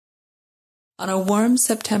On a warm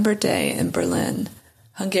September day in Berlin,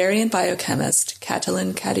 Hungarian biochemist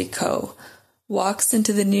Katalin Karikó walks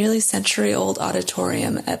into the nearly century-old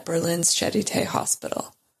auditorium at Berlin's Charité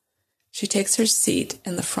Hospital. She takes her seat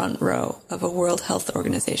in the front row of a World Health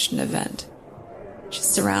Organization event. She's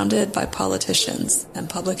surrounded by politicians and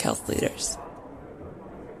public health leaders.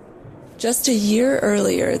 Just a year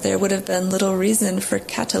earlier, there would have been little reason for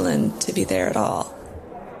Katalin to be there at all.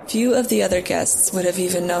 Few of the other guests would have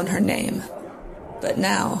even known her name. But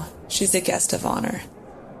now, she's a guest of honor.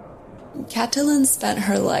 Katalin spent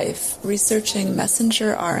her life researching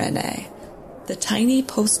messenger RNA, the tiny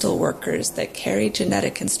postal workers that carry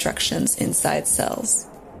genetic instructions inside cells.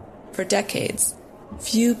 For decades,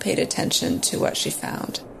 few paid attention to what she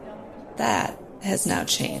found. That has now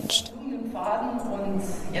changed.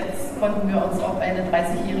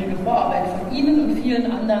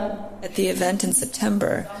 At the event in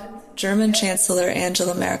September, German Chancellor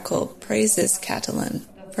Angela Merkel praises Katalin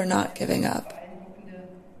for not giving up.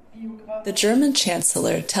 The German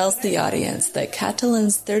Chancellor tells the audience that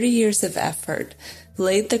Katalin's 30 years of effort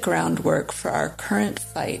laid the groundwork for our current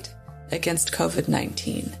fight against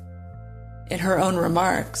COVID-19. In her own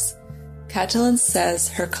remarks, Katalin says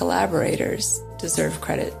her collaborators deserve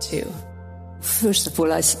credit too. First of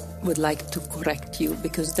all, I would like to correct you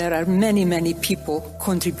because there are many, many people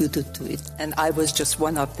contributed to it, and I was just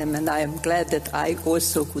one of them, and I am glad that I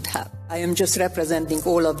also could help. I am just representing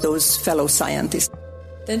all of those fellow scientists.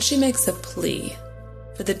 Then she makes a plea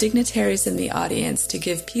for the dignitaries in the audience to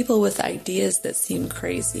give people with ideas that seem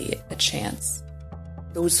crazy a chance.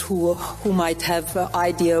 Those who might have an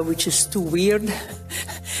idea which is too weird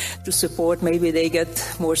to support, maybe they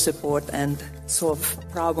get more support and solve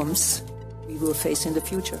problems we will face in the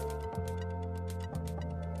future.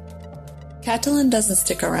 Katalin doesn't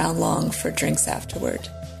stick around long for drinks afterward.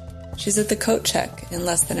 She's at the coat check in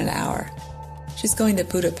less than an hour. She's going to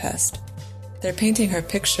Budapest. They're painting her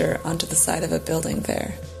picture onto the side of a building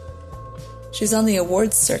there. She's on the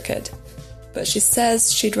awards circuit, but she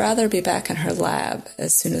says she'd rather be back in her lab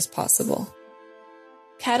as soon as possible.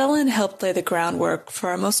 Katalin helped lay the groundwork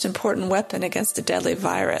for our most important weapon against a deadly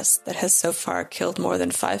virus that has so far killed more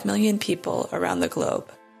than 5 million people around the globe.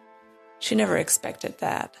 She never expected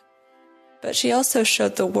that. But she also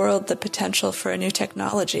showed the world the potential for a new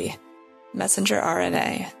technology, messenger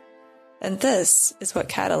RNA. And this is what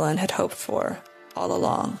Katalin had hoped for all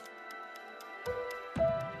along.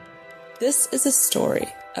 This is a story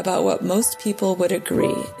about what most people would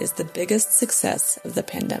agree is the biggest success of the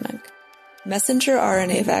pandemic. Messenger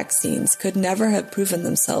RNA vaccines could never have proven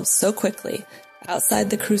themselves so quickly outside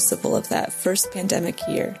the crucible of that first pandemic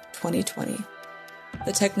year, 2020.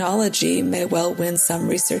 The technology may well win some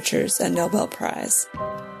researchers a Nobel Prize.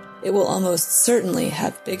 It will almost certainly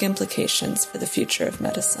have big implications for the future of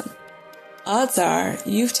medicine. Odds are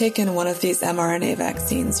you've taken one of these mRNA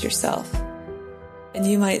vaccines yourself. And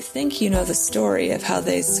you might think you know the story of how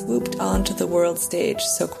they swooped onto the world stage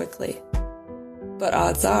so quickly. But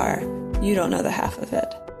odds are you don't know the half of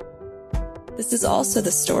it. This is also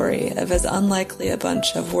the story of as unlikely a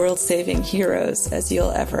bunch of world-saving heroes as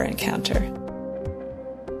you'll ever encounter.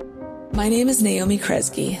 My name is Naomi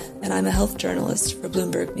Kresge, and I'm a health journalist for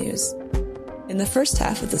Bloomberg News. In the first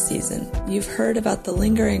half of the season, you've heard about the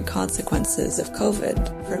lingering consequences of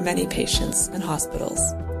COVID for many patients and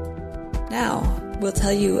hospitals. Now, we'll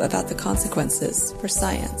tell you about the consequences for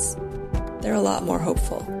science. They're a lot more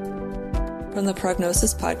hopeful. From the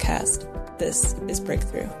Prognosis podcast, this is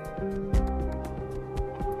Breakthrough.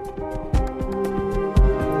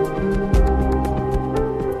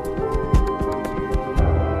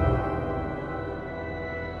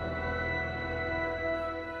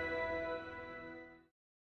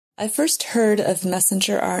 I first heard of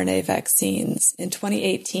messenger RNA vaccines in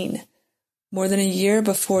 2018, more than a year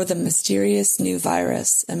before the mysterious new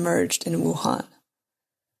virus emerged in Wuhan.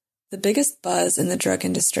 The biggest buzz in the drug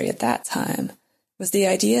industry at that time was the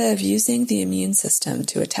idea of using the immune system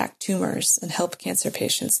to attack tumors and help cancer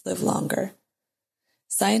patients live longer.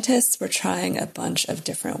 Scientists were trying a bunch of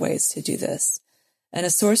different ways to do this, and a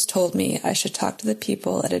source told me I should talk to the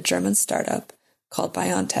people at a German startup called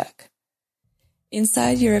BioNTech.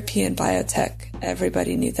 Inside European biotech,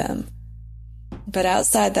 everybody knew them. But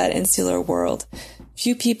outside that insular world,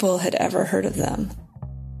 few people had ever heard of them.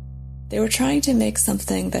 They were trying to make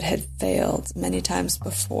something that had failed many times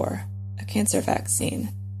before, a cancer vaccine,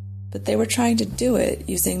 but they were trying to do it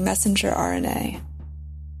using messenger RNA.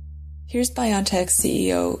 Here's BioNTech's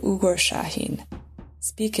CEO Uğur Şahin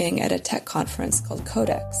speaking at a tech conference called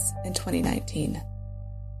Codex in 2019.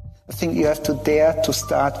 I think you have to dare to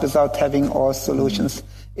start without having all solutions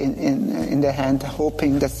in the hand,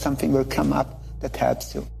 hoping that something will come up that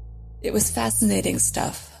helps you. It was fascinating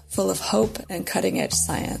stuff, full of hope and cutting-edge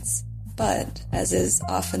science. But, as is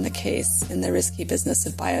often the case in the risky business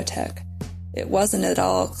of biotech, it wasn't at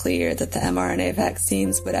all clear that the mRNA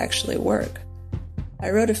vaccines would actually work. I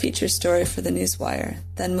wrote a feature story for the Newswire,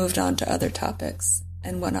 then moved on to other topics,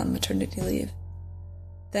 and went on maternity leave.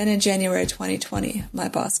 Then in January 2020, my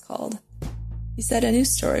boss called. He said a new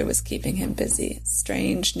story was keeping him busy,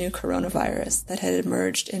 strange new coronavirus that had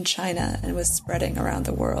emerged in China and was spreading around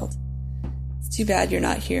the world. It's too bad you're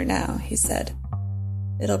not here now, he said.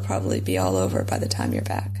 It'll probably be all over by the time you're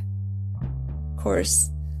back. Of course,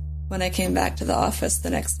 when I came back to the office the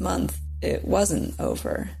next month, it wasn't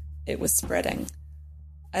over. It was spreading.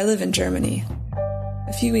 I live in Germany.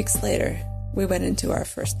 A few weeks later, we went into our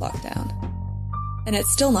first lockdown. And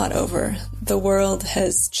it's still not over. The world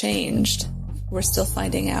has changed. We're still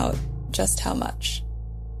finding out just how much.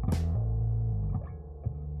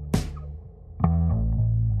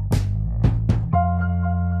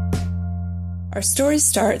 Our story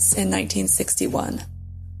starts in 1961.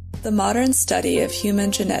 The modern study of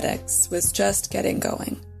human genetics was just getting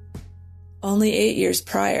going. Only 8 years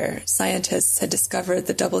prior, scientists had discovered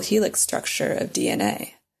the double helix structure of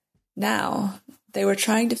DNA. Now, they were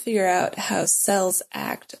trying to figure out how cells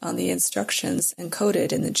act on the instructions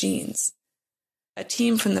encoded in the genes. A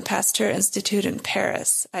team from the Pasteur Institute in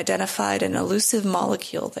Paris identified an elusive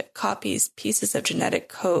molecule that copies pieces of genetic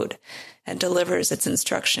code and delivers its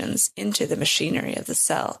instructions into the machinery of the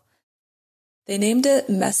cell. They named it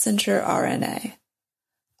messenger RNA.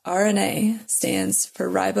 RNA stands for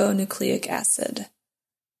ribonucleic acid.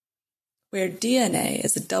 Where DNA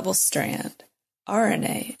is a double strand,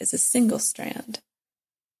 RNA is a single strand.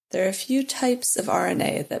 There are a few types of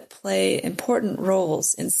RNA that play important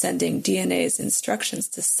roles in sending DNA's instructions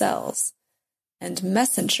to cells, and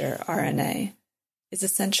messenger RNA is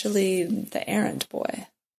essentially the errand boy.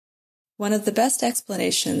 One of the best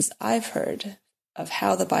explanations I've heard of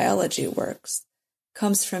how the biology works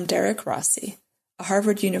comes from Derek Rossi, a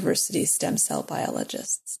Harvard University stem cell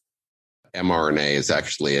biologist. mRNA is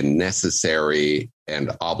actually a necessary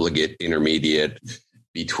and obligate intermediate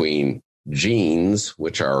between genes,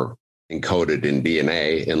 which are encoded in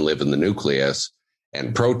DNA and live in the nucleus,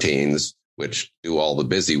 and proteins, which do all the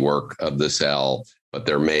busy work of the cell, but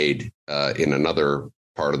they're made in another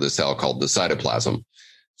part of the cell called the cytoplasm.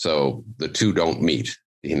 So the two don't meet.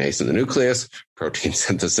 DNA is in the nucleus, protein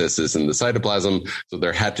synthesis is in the cytoplasm. So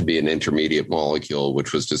there had to be an intermediate molecule,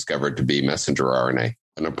 which was discovered to be messenger RNA,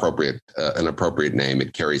 an appropriate name.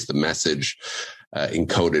 It carries the message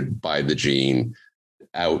encoded by the gene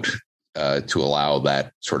out to allow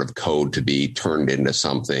that sort of code to be turned into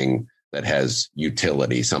something that has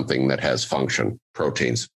utility, something that has function,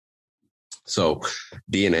 proteins. So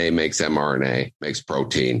DNA makes mRNA, makes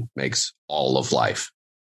protein, makes all of life.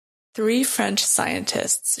 3 French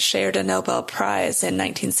scientists shared a Nobel Prize in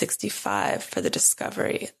 1965 for the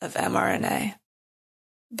discovery of mRNA.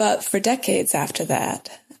 But for decades after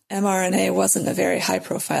that, mRNA wasn't a very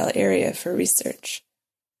high-profile area for research.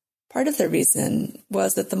 Part of the reason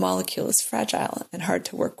was that the molecule is fragile and hard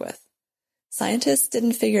to work with. Scientists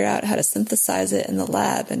didn't figure out how to synthesize it in the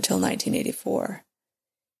lab until 1984.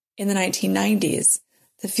 In the 1990s,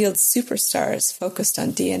 the field's superstars focused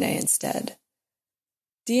on DNA instead.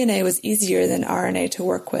 DNA was easier than RNA to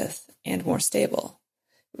work with and more stable.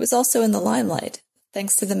 It was also in the limelight,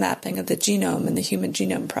 thanks to the mapping of the genome in the Human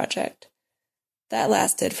Genome Project. That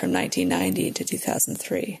lasted from 1990 to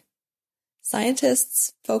 2003.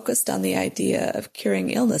 Scientists focused on the idea of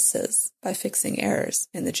curing illnesses by fixing errors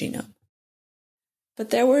in the genome.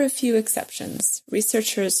 But there were a few exceptions,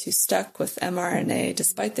 researchers who stuck with mRNA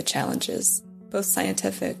despite the challenges, both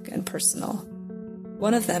scientific and personal.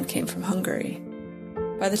 One of them came from Hungary.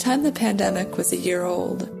 By the time the pandemic was a year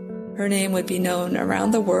old, her name would be known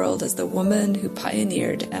around the world as the woman who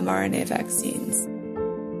pioneered mRNA vaccines.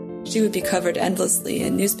 She would be covered endlessly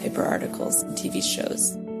in newspaper articles and TV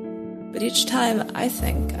shows. But each time, I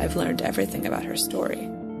think I've learned everything about her story.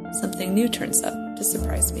 Something new turns up to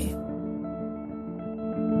surprise me.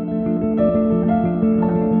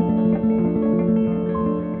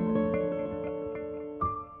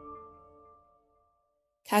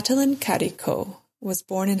 Katalin Karikó was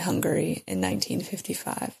born in Hungary in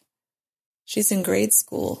 1955. She's in grade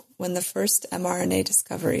school when the first mRNA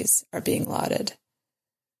discoveries are being lauded.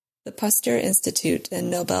 The Pasteur Institute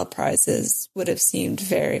and Nobel Prizes would have seemed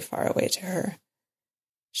very far away to her.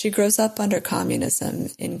 She grows up under communism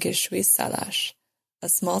in Kőszeg, a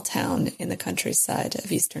small town in the countryside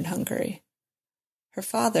of eastern Hungary. Her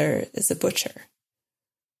father is a butcher.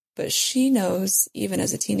 But she knows, even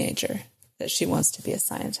as a teenager, that she wants to be a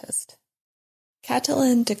scientist.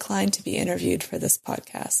 Catalin declined to be interviewed for this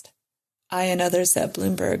podcast. I and others at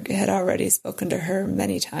Bloomberg had already spoken to her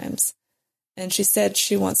many times, and she said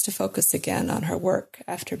she wants to focus again on her work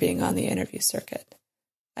after being on the interview circuit.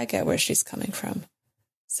 I get where she's coming from.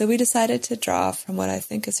 So we decided to draw from what I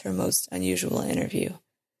think is her most unusual interview.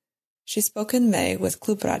 She spoke in May with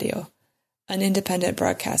Klub Radio, an independent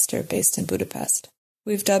broadcaster based in Budapest.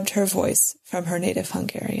 We've dubbed her voice from her native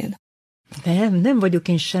Hungarian. Nem vagyok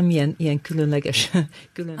én semmilyen ilyen különleges.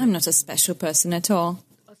 I'm not a special person at all.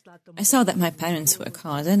 I saw that my parents work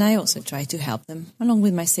hard, and I also try to help them, along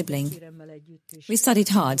with my sibling. We studied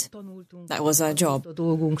hard. That was our job.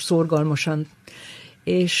 Dolgunk szorgalmasan.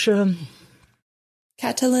 És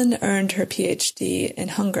Catalin earned her PhD in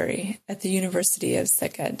Hungary at the University of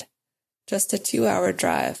Szeged, just a 2-hour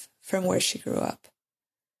drive from where she grew up.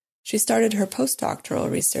 She started her postdoctoral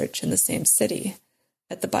research in the same city,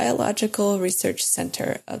 at the Biological Research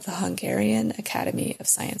Center of the Hungarian Academy of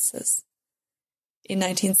Sciences. In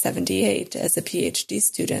 1978, as a PhD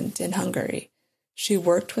student in Hungary, she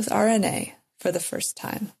worked with RNA for the first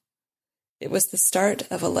time. It was the start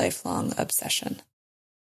of a lifelong obsession.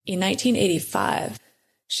 In 1985,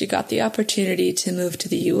 she got the opportunity to move to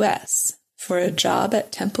the U.S. for a job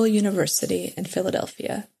at Temple University in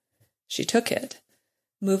Philadelphia. She took it,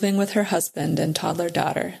 moving with her husband and toddler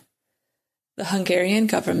daughter. The Hungarian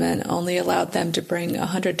government only allowed them to bring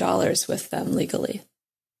 $100 with them legally.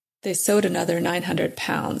 They sewed another 900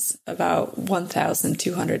 pounds, about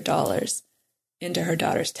 $1,200, into her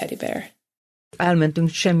daughter's teddy bear. Elmentünk,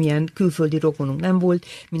 semmilyen külföldi rokonunk nem volt,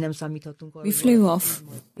 mi nem számíthatunk arra. We flew off.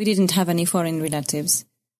 We didn't have any foreign relatives.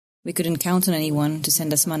 We couldn't count on anyone to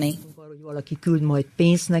send us money. Hogy valaki küld majd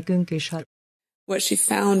pénzt nekünk, és hát What she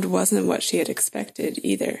found wasn't what she had expected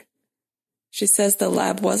either. She says the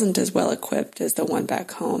lab wasn't as well equipped as the one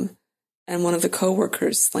back home, and one of the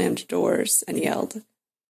co-workers slammed doors and yelled.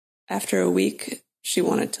 After a week, she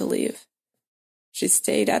wanted to leave. She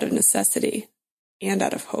stayed out of necessity and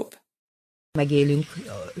out of hope. megélünk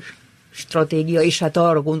stratégia, és hát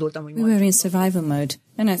arra gondoltam, hogy We were in survival mode,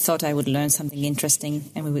 and I thought I would learn something interesting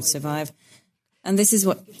and we would survive. And this is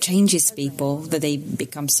what changes people, that they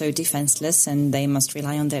become so defenseless and they must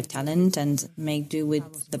rely on their talent and make do with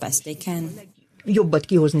the best they can. jobbat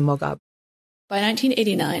kihozni magába. By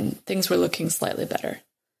 1989, things were looking slightly better.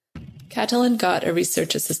 Catalin got a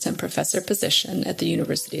research assistant professor position at the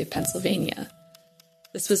University of Pennsylvania.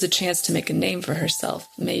 This was a chance to make a name for herself,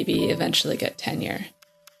 maybe eventually get tenure.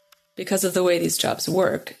 Because of the way these jobs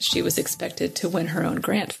work, she was expected to win her own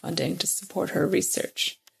grant funding to support her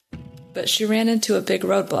research. But she ran into a big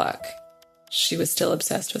roadblock. She was still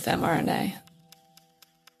obsessed with mRNA.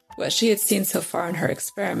 What she had seen so far in her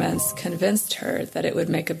experiments convinced her that it would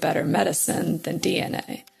make a better medicine than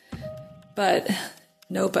DNA. But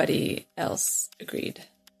nobody else agreed.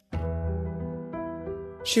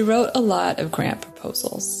 She wrote a lot of grant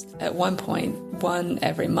proposals. At one point, one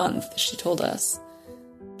every month, she told us.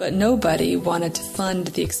 But nobody wanted to fund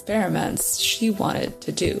the experiments she wanted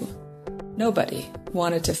to do. Nobody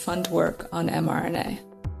wanted to fund work on mRNA.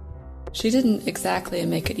 She didn't exactly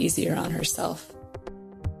make it easier on herself.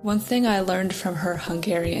 One thing I learned from her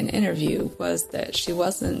Hungarian interview was that she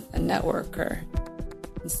wasn't a networker.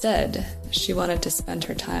 Instead, she wanted to spend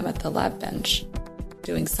her time at the lab bench,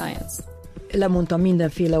 doing science. Lemondtam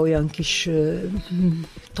mindenféle olyan kis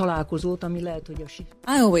találkozót, ami lehet, hogy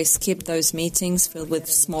I always skipped those meetings filled with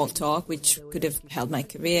small talk, which could have held my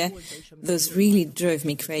career. Those really drove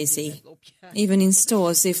me crazy. Even in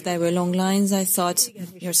stores, if there were long lines, I thought,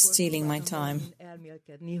 you're stealing my time.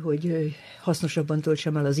 elmélkedni, hogy hasznosabban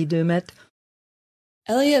töltsem el az időmet.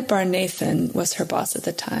 Elliot Barnathan was her boss at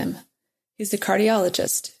the time. He's a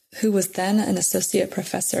cardiologist who was then an associate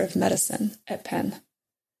professor of medicine at Penn.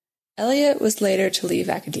 Elliot was later to leave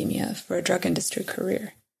academia for a drug industry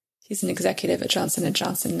career. He's an executive at Johnson &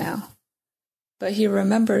 Johnson now. But he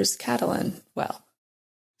remembers Catalin well.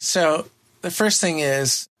 So the first thing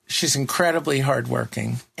is she's incredibly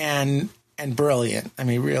hardworking and brilliant. I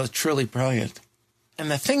mean, really, truly brilliant. And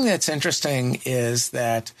the thing that's interesting is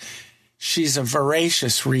that she's a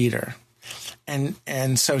voracious reader.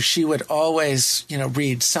 And so she would always,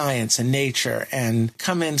 read Science and Nature and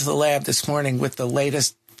come into the lab this morning with the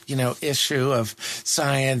latest issue of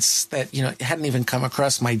Science that, hadn't even come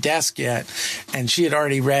across my desk yet. And she had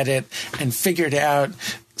already read it and figured out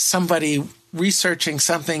somebody researching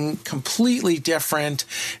something completely different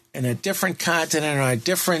in a different continent or a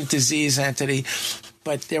different disease entity.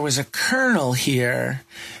 But there was a kernel here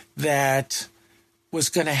that was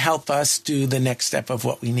going to help us do the next step of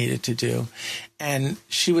what we needed to do. And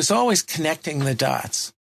she was always connecting the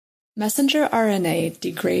dots. Messenger RNA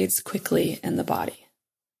degrades quickly in the body.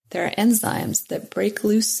 There are enzymes that break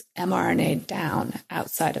loose mRNA down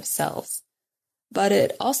outside of cells. But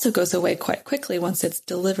it also goes away quite quickly once it's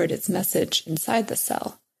delivered its message inside the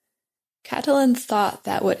cell. Catalin thought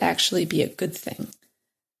that would actually be a good thing.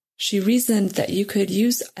 She reasoned that you could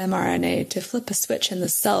use mRNA to flip a switch in the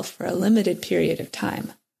cell for a limited period of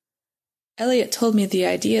time. Elliot told me the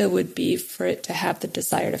idea would be for it to have the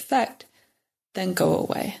desired effect, then go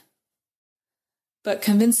away. But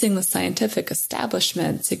convincing the scientific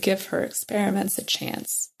establishment to give her experiments a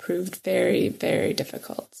chance proved very, very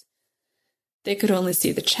difficult. They could only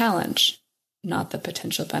see the challenge, not the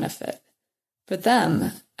potential benefit. For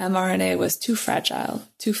them, mRNA was too fragile,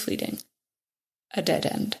 too fleeting. A dead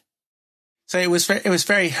end. So it was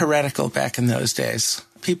very heretical back in those days.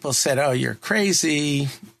 People said, oh, you're crazy.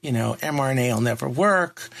 mRNA will never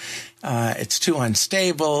work. It's too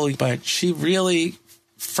unstable. But she really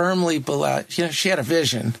firmly believed, she had a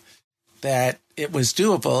vision that it was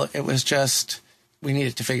doable. It was just, we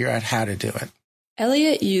needed to figure out how to do it.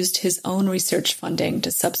 Elliot used his own research funding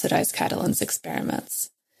to subsidize Catalin's experiments.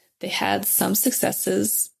 They had some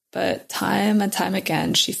successes, but time and time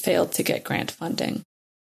again, she failed to get grant funding.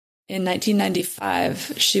 In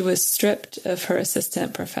 1995, she was stripped of her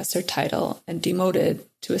assistant professor title and demoted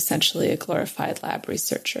to essentially a glorified lab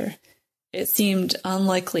researcher. It seemed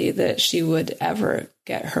unlikely that she would ever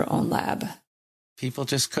get her own lab. People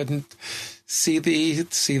just couldn't see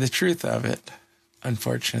the truth of it,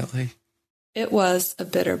 unfortunately. It was a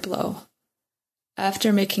bitter blow.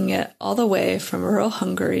 After making it all the way from rural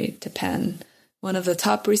Hungary to Penn, one of the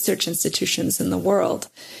top research institutions in the world,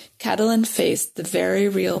 Catalin faced the very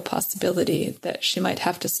real possibility that she might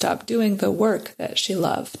have to stop doing the work that she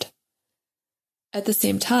loved. At the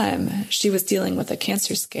same time, she was dealing with a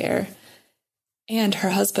cancer scare, and her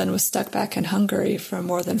husband was stuck back in Hungary for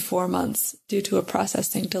more than 4 months due to a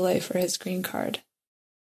processing delay for his green card.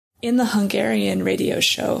 In the Hungarian radio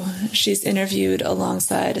show, she's interviewed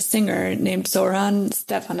alongside a singer named Zoran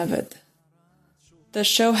Stefanovic. The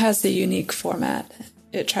show has a unique format.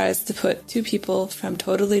 It tries to put two people from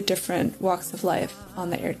totally different walks of life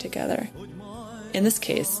on the air together. In this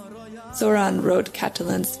case, Zoran wrote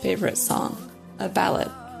Catalin's favorite song, a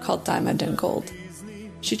ballad called Diamond and Gold.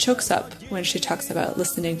 She chokes up when she talks about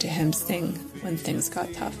listening to him sing when things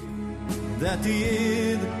got tough.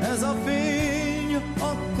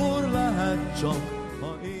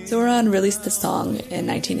 Zoran released the song in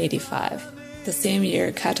 1985, the same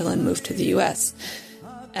year Catalin moved to the US,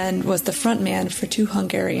 and was the frontman for two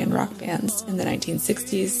Hungarian rock bands in the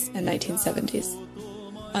 1960s and 1970s.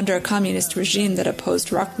 Under a communist regime that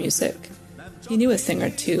opposed rock music, he knew a thing or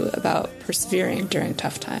two about persevering during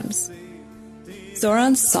tough times.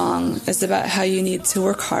 Zoran's song is about how you need to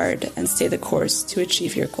work hard and stay the course to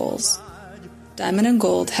achieve your goals. Diamond and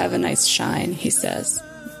gold have a nice shine, he says,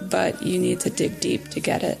 but you need to dig deep to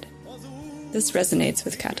get it. This resonates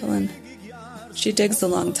with Catalin. She digs a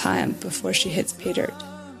long time before she hits pay dirt.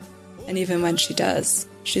 And even when she does,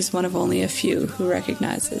 she's one of only a few who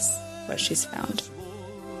recognizes what she's found.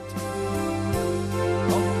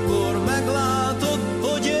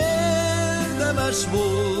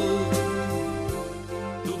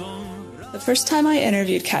 The first time I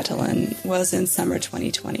interviewed Catalin was in summer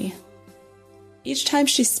 2020. Each time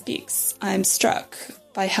she speaks, I'm struck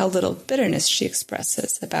by how little bitterness she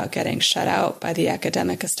expresses about getting shut out by the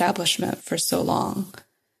academic establishment for so long.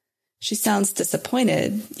 She sounds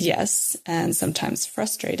disappointed, yes, and sometimes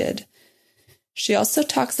frustrated. She also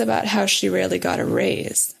talks about how she rarely got a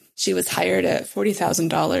raise. She was hired at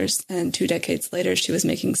 $40,000, and 2 decades later she was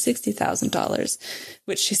making $60,000,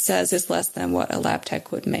 which she says is less than what a lab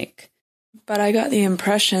tech would make. But I got the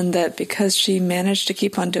impression that because she managed to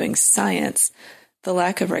keep on doing science, the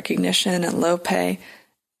lack of recognition and low pay,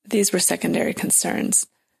 these were secondary concerns.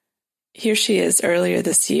 Here she is earlier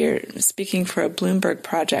this year speaking for a Bloomberg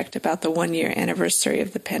project about the 1-year anniversary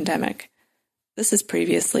of the pandemic. This is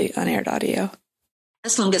previously unaired audio.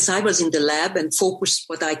 As long as I was in the lab and focused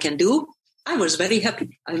what I can do, I was very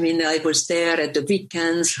happy. I mean, I was there at the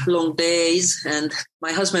weekends, long days, and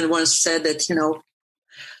my husband once said that,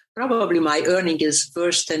 probably my earning is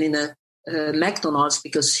worse than in a McDonald's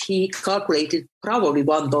because he calculated probably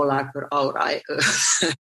 $1 per hour.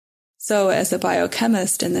 So as a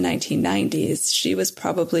biochemist in the 1990s, she was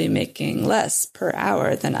probably making less per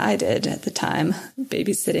hour than I did at the time,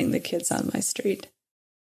 babysitting the kids on my street.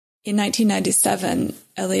 In 1997,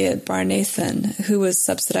 Elliot Barnathan, who was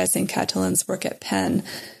subsidizing Catalin's work at Penn,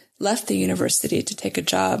 left the university to take a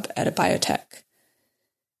job at a biotech.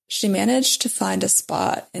 She managed to find a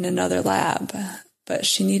spot in another lab, but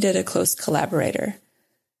she needed a close collaborator,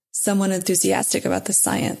 someone enthusiastic about the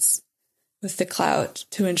science, with the clout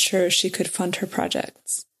to ensure she could fund her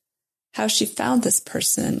projects. How she found this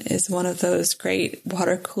person is one of those great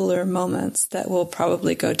water cooler moments that will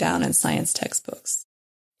probably go down in science textbooks.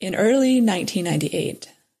 In early 1998,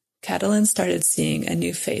 Catalin started seeing a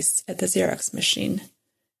new face at the Xerox machine,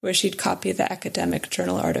 where she'd copy the academic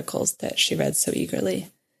journal articles that she read so eagerly.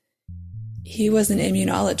 He was an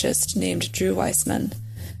immunologist named Drew Weissman,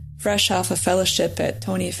 fresh off a fellowship at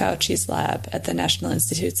Tony Fauci's lab at the National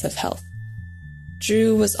Institutes of Health.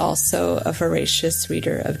 Drew was also a voracious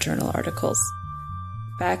reader of journal articles.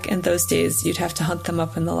 Back in those days, you'd have to hunt them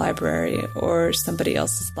up in the library or somebody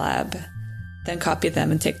else's lab, then copy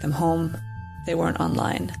them and take them home. They weren't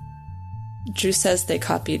online. Drew says they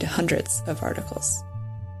copied hundreds of articles.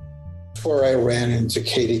 Before I ran into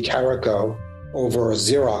Katie Carrico over a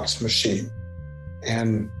Xerox machine,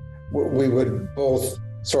 and we would both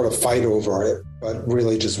sort of fight over it, but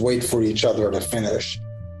really just wait for each other to finish.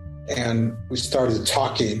 And we started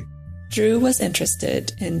talking. Drew was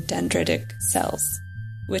interested in dendritic cells,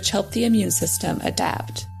 which help the immune system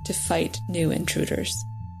adapt to fight new intruders.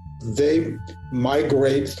 They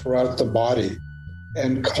migrate throughout the body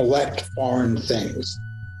and collect foreign things.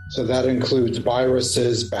 So that includes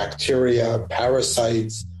viruses, bacteria,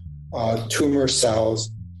 parasites, tumor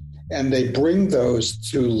cells, and they bring those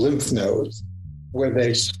to lymph nodes where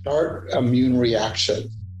they start immune reactions.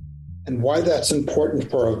 And why that's important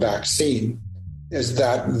for a vaccine is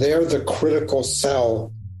that they're the critical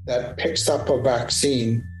cell that picks up a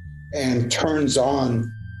vaccine and turns on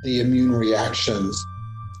the immune reactions.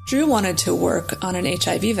 Drew wanted to work on an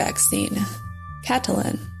HIV vaccine.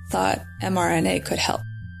 Catalin thought mRNA could help.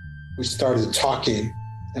 We started talking,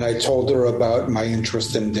 and I told her about my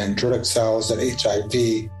interest in dendritic cells and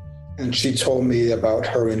HIV, and she told me about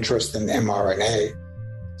her interest in mRNA.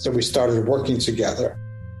 So we started working together,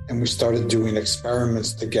 and we started doing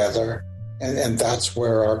experiments together, and that's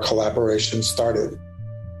where our collaboration started.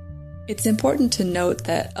 It's important to note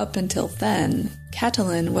that up until then,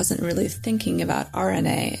 Catalin wasn't really thinking about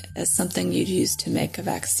RNA as something you'd use to make a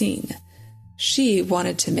vaccine. She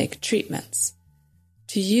wanted to make treatments.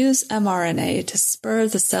 To use mRNA to spur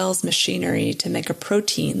the cell's machinery to make a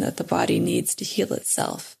protein that the body needs to heal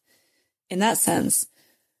itself. In that sense,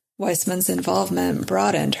 Weissman's involvement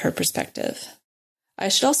broadened her perspective. I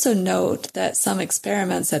should also note that some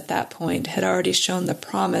experiments at that point had already shown the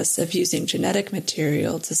promise of using genetic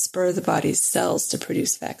material to spur the body's cells to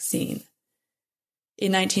produce vaccine.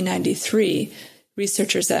 In 1993,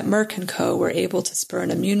 researchers at Merck & Co. were able to spur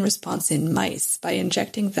an immune response in mice by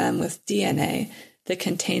injecting them with DNA that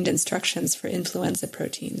contained instructions for influenza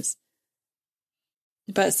proteins.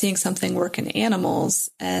 But seeing something work in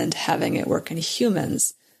animals and having it work in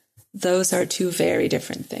humans, those are two very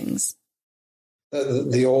different things.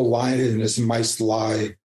 The old line is mice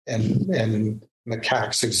lie and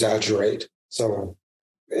macaques exaggerate. So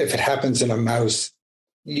if it happens in a mouse,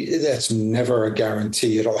 that's never a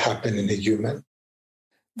guarantee it'll happen in a human.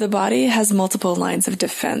 The body has multiple lines of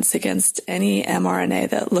defense against any mRNA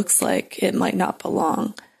that looks like it might not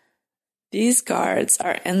belong. These guards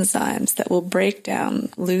are enzymes that will break down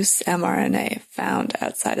loose mRNA found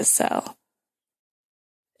outside a cell.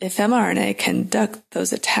 If mRNA can duck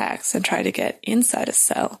those attacks and try to get inside a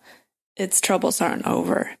cell, its troubles aren't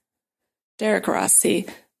over. Derek Rossi,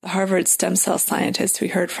 the Harvard stem cell scientist we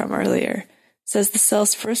heard from earlier, says the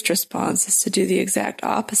cell's first response is to do the exact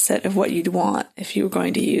opposite of what you'd want if you were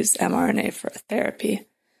going to use mRNA for a therapy.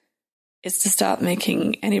 It's to stop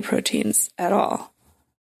making any proteins at all.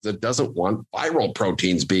 It doesn't want viral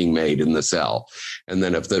proteins being made in the cell. And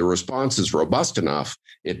then if the response is robust enough,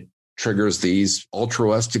 it triggers these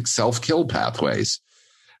altruistic self-kill pathways.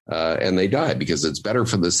 And they die because it's better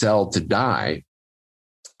for the cell to die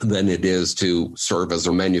than it is to serve as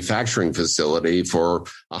a manufacturing facility for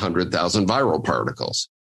 100,000 viral particles.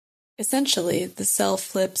 Essentially, the cell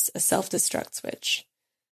flips a self-destruct switch.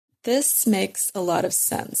 This makes a lot of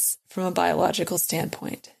sense from a biological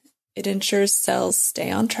standpoint. It ensures cells stay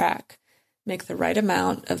on track, make the right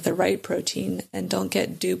amount of the right protein, and don't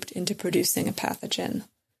get duped into producing a pathogen.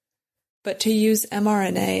 But to use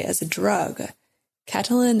mRNA as a drug,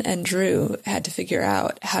 Catalin and Drew had to figure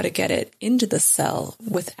out how to get it into the cell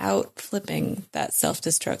without flipping that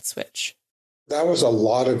self-destruct switch. That was a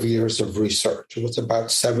lot of years of research. It was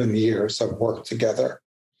about 7 years of work together.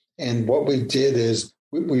 And what we did is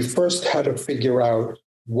we first had to figure out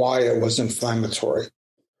why it was inflammatory.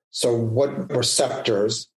 So what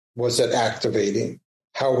receptors was it activating?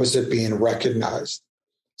 How was it being recognized?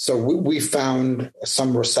 So we found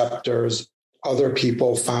some receptors. Other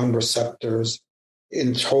people found receptors.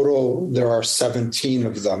 In total, there are 17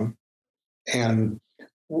 of them. And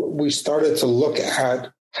we started to look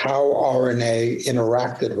at how RNA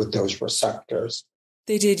interacted with those receptors.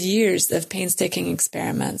 They did years of painstaking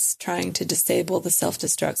experiments trying to disable the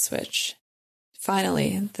self-destruct switch.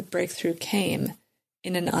 Finally, the breakthrough came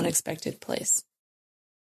in an unexpected place.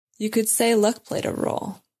 You could say luck played a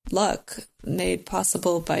role. Luck made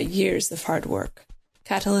possible by years of hard work.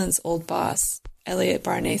 Catalin's old boss, Elliot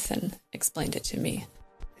Barnathan, explained it to me.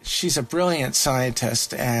 She's a brilliant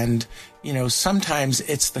scientist, and, sometimes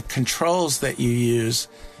it's the controls that you use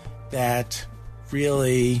that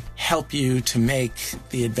really help you to make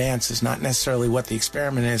the advances, not necessarily what the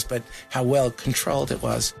experiment is, but how well controlled it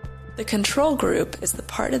was. The control group is the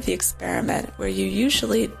part of the experiment where you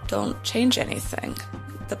usually don't change anything.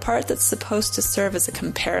 The part that's supposed to serve as a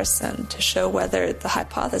comparison to show whether the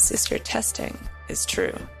hypothesis you're testing is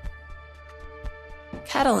true.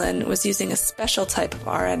 Catalin was using a special type of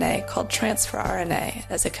RNA called transfer RNA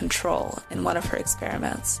as a control in one of her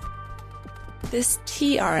experiments. This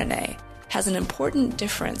tRNA has an important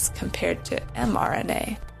difference compared to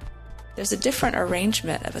mRNA. There's a different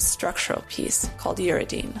arrangement of a structural piece called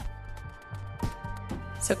uridine.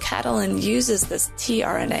 So Catalin uses this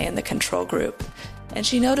tRNA in the control group, and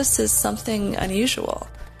she notices something unusual.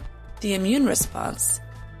 The immune response,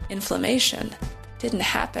 inflammation, didn't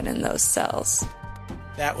happen in those cells.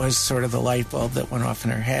 That was sort of the light bulb that went off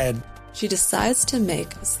in her head. She decides to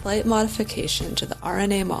make a slight modification to the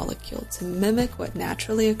RNA molecule to mimic what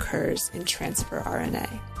naturally occurs in transfer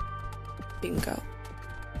RNA. Bingo.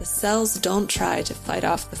 The cells don't try to fight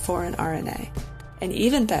off the foreign RNA. And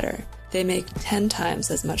even better, they make 10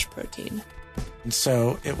 times as much protein. And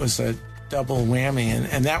so it was a double whammy,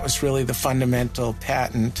 and that was really the fundamental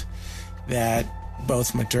patent that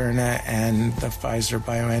both Moderna and the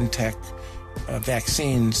Pfizer-BioNTech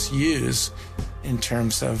vaccines use in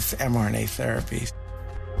terms of mRNA therapy.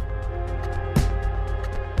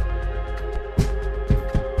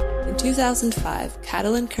 In 2005,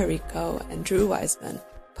 Catalin Carrico and Drew Weissman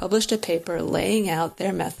published a paper laying out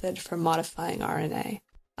their method for modifying RNA.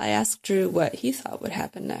 I asked Drew what he thought would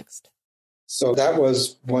happen next. So that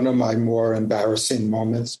was one of my more embarrassing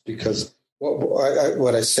moments, because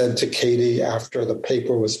what I said to Katie after the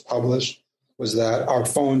paper was published was that our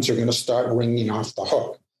phones are going to start ringing off the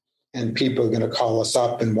hook, and people are going to call us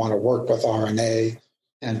up and want to work with RNA,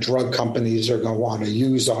 and drug companies are going to want to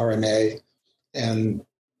use RNA, and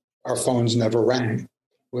our phones never rang.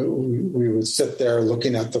 We would sit there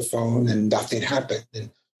looking at the phone and nothing happened.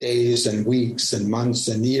 And days and weeks and months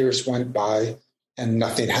and years went by and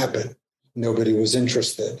nothing happened. Nobody was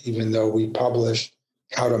interested, even though we published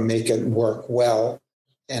how to make it work well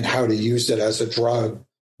and how to use it as a drug.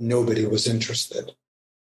 Nobody was interested.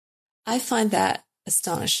 I find that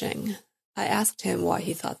astonishing. I asked him why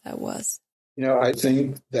he thought that was. I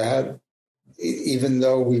think that even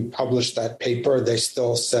though we published that paper, they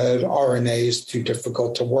still said RNA is too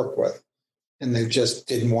difficult to work with, and they just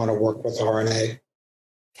didn't want to work with RNA.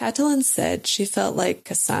 Catalin said she felt like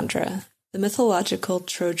Cassandra, the mythological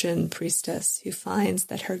Trojan priestess who finds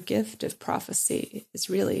that her gift of prophecy is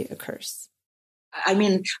really a curse. I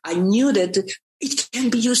mean, I knew that it can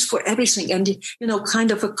be used for everything. And,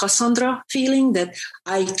 kind of a Cassandra feeling that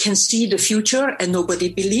I can see the future and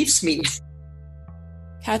nobody believes me.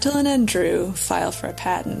 Catalin and Drew file for a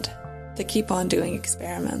patent. They keep on doing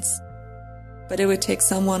experiments. But it would take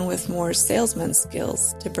someone with more salesman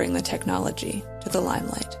skills to bring the technology to the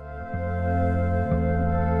limelight.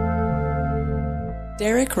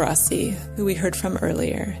 Derek Rossi, who we heard from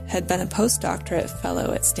earlier, had been a postdoctorate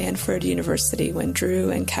fellow at Stanford University when Drew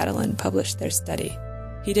and Catalin published their study.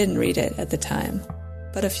 He didn't read it at the time,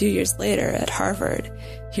 but a few years later at Harvard,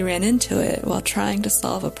 he ran into it while trying to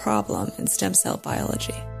solve a problem in stem cell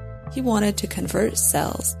biology. He wanted to convert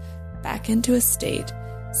cells back into a state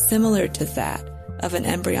similar to that of an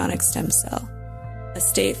embryonic stem cell, a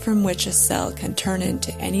state from which a cell can turn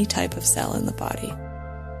into any type of cell in the body.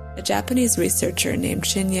 A Japanese researcher named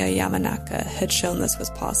Shinya Yamanaka had shown this was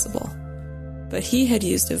possible, but he had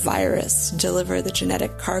used a virus to deliver the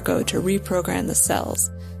genetic cargo to reprogram the cells,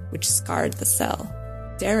 which scarred the cell.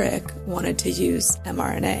 Derek wanted to use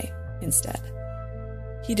mRNA instead.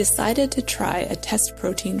 He decided to try a test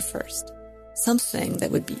protein first, something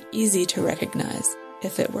that would be easy to recognize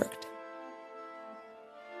if it worked.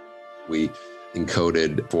 We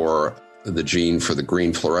encoded for the gene for the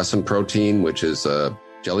green fluorescent protein, which is a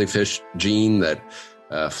jellyfish gene that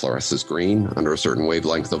fluoresces green under a certain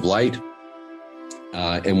wavelength of light.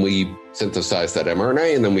 And we synthesized that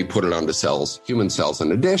mRNA, and then we put it onto cells, human cells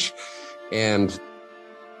in a dish. And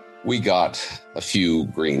we got a few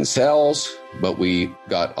green cells, but we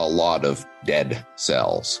got a lot of dead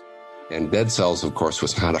cells. And dead cells, of course,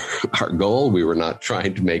 was not our goal. We were not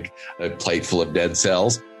trying to make a plate full of dead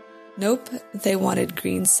cells. Nope, they wanted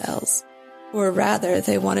green cells. Or rather,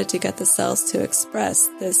 they wanted to get the cells to express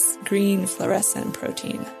this green fluorescent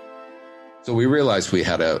protein. So we realized we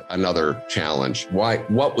had another challenge.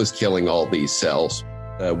 What was killing all these cells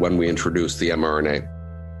when we introduced the mRNA?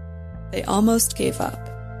 They almost gave up.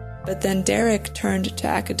 But then Derek turned to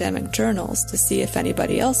academic journals to see if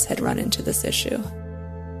anybody else had run into this issue.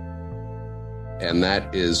 And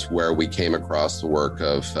that is where we came across the work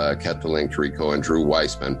of Katalin Kariko and Drew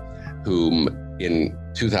Weissman, whom in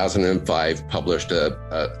 2005 published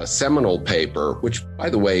a seminal paper, which, by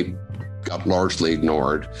the way, got largely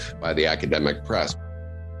ignored by the academic press.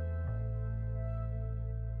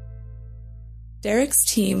 Derek's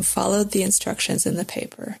team followed the instructions in the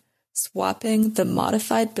paper, swapping the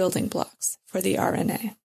modified building blocks for the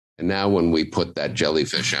RNA. And now when we put that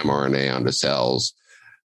jellyfish mRNA onto cells,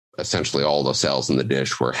 essentially all the cells in the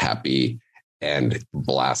dish were happy and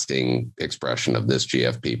blasting expression of this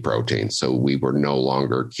GFP protein. So we were no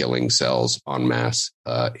longer killing cells en masse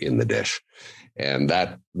in the dish. And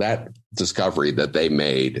that discovery that they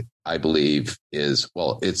made, I believe,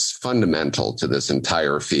 it's fundamental to this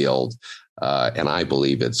entire field. And I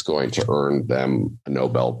believe it's going to earn them a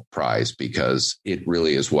Nobel Prize, because it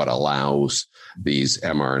really is what allows these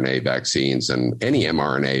mRNA vaccines and any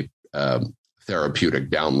mRNA therapeutic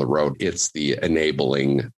down the road. It's the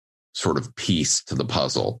enabling sort of piece to the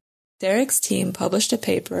puzzle. Derek's team published a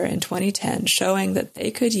paper in 2010 showing that they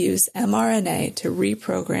could use mRNA to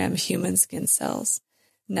reprogram human skin cells.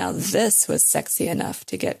 Now this was sexy enough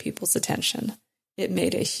to get people's attention. It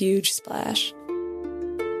made a huge splash.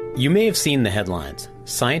 You may have seen the headlines.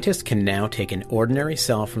 Scientists can now take an ordinary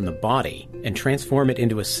cell from the body and transform it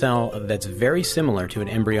into a cell that's very similar to an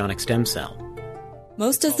embryonic stem cell.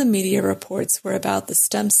 Most of the media reports were about the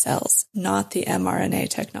stem cells, not the mRNA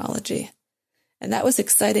technology. And that was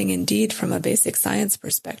exciting indeed from a basic science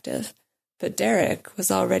perspective. But Derek was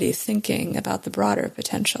already thinking about the broader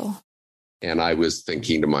potential. And I was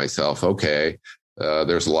thinking to myself, okay,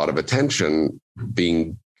 there's a lot of attention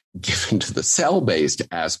being given to the cell-based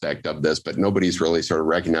aspect of this, but nobody's really sort of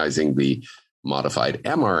recognizing the modified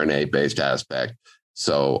mRNA-based aspect.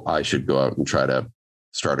 So I should go out and try to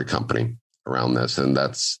start a company around this. And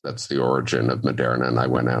that's the origin of Moderna. And I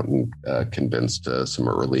went out and convinced some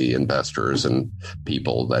early investors and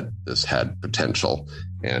people that this had potential,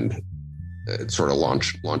 and it sort of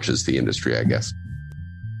launches the industry, I guess.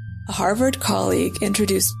 A Harvard colleague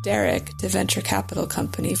introduced Derek to venture capital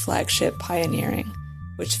company Flagship Pioneering,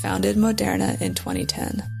 which founded Moderna in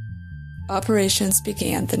 2010. Operations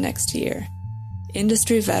began the next year.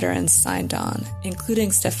 Industry veterans signed on, including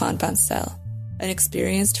Stéphane Bancel, an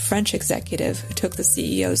experienced French executive who took the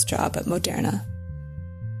CEO's job at Moderna.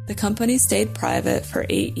 The company stayed private for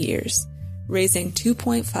 8 years, raising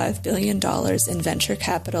 $2.5 billion in venture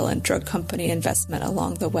capital and drug company investment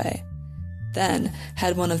along the way, then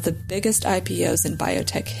had one of the biggest IPOs in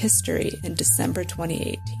biotech history in December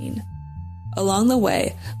 2018. Along the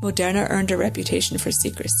way, Moderna earned a reputation for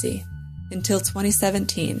secrecy. Until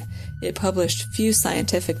 2017, it published few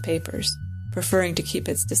scientific papers, preferring to keep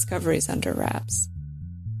its discoveries under wraps.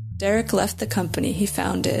 Derek left the company he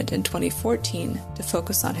founded in 2014 to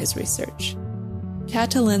focus on his research.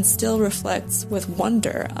 Katalin still reflects with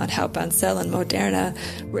wonder on how Bancel and Moderna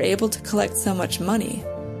were able to collect so much money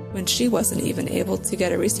when she wasn't even able to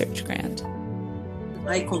get a research grant.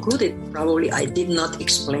 I concluded probably I did not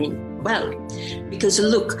explain well, because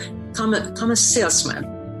look, come a salesman,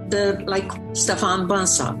 like Stéphane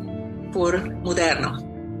Bancel for Moderna.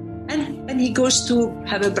 And he goes to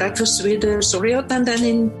have a breakfast with Soriot, and then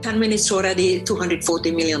in 10 minutes already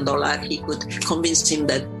 $240 million, he could convince him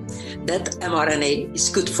that mRNA is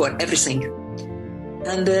good for everything.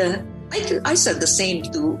 And I said the same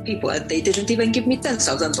to people, and they didn't even give me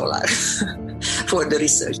 $10,000 for the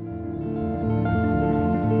research.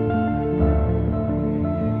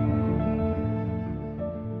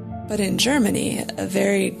 But in Germany, a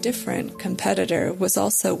very different competitor was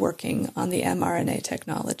also working on the mRNA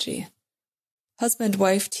technology.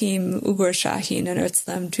 Husband-wife team Ugur Sahin and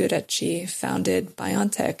Özlem Türeci founded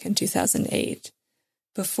BioNTech in 2008,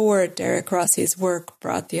 before Derek Rossi's work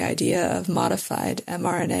brought the idea of modified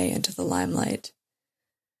mRNA into the limelight.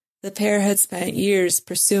 The pair had spent years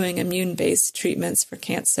pursuing immune-based treatments for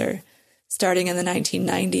cancer, starting in the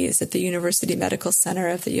 1990s at the University Medical Center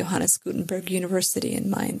of the Johannes Gutenberg University in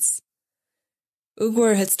Mainz.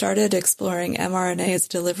 Uyghur had started exploring mRNA as a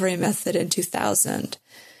delivery method in 2000,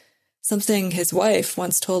 something his wife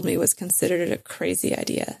once told me was considered a crazy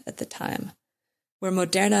idea at the time. Where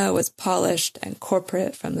Moderna was polished and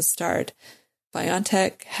corporate from the start,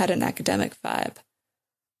 BioNTech had an academic vibe.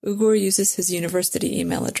 Uyghur uses his university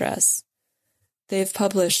email address. They've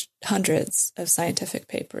published hundreds of scientific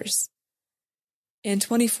papers. In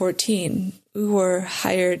 2014, Uyghur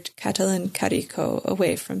hired Catalin Carico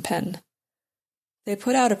away from Penn. They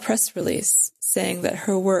put out a press release saying that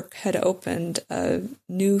her work had opened a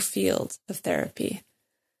new field of therapy.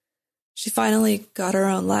 She finally got her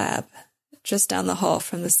own lab, just down the hall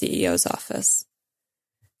from the CEO's office.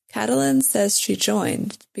 Catalin says she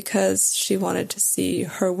joined because she wanted to see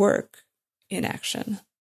her work in action.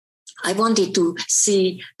 I wanted to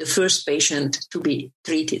see the first patient to be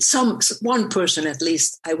treated. One person at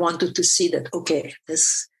least, I wanted to see that, okay,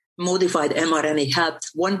 this modified mRNA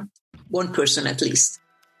helped one person at least.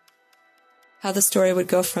 How the story would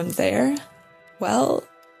go from there? Well,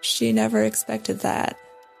 she never expected that.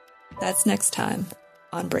 That's next time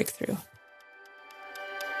on Breakthrough.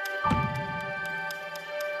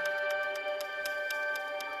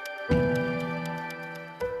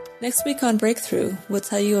 Next week on Breakthrough, we'll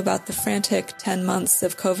tell you about the frantic 10 months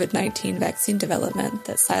of COVID-19 vaccine development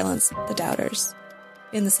that silenced the doubters,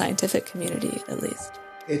 in the scientific community at least.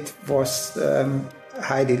 It was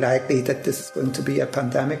highly likely that this is going to be a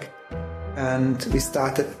pandemic, and we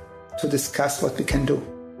started to discuss what we can do.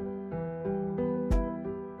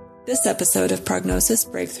 This episode of Prognosis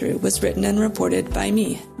Breakthrough was written and reported by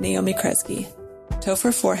me, Naomi Kresge.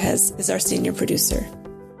 Topher Forhes is our senior producer.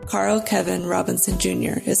 Carl Kevin Robinson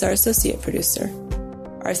Jr. is our associate producer.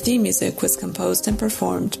 Our theme music was composed and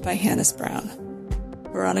performed by Hannes Brown.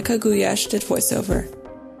 Veronica Guyash did voiceover,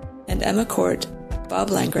 and Emma Court, Bob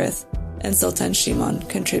Langreth, and Zoltan Shimon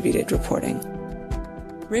contributed reporting.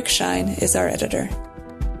 Rick Shine is our editor.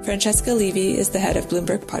 Francesca Levy is the head of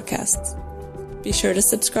Bloomberg Podcasts. Be sure to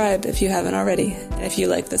subscribe if you haven't already, and if you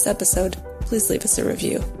like this episode, please leave us a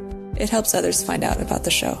review. It helps others find out about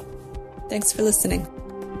the show. Thanks for listening.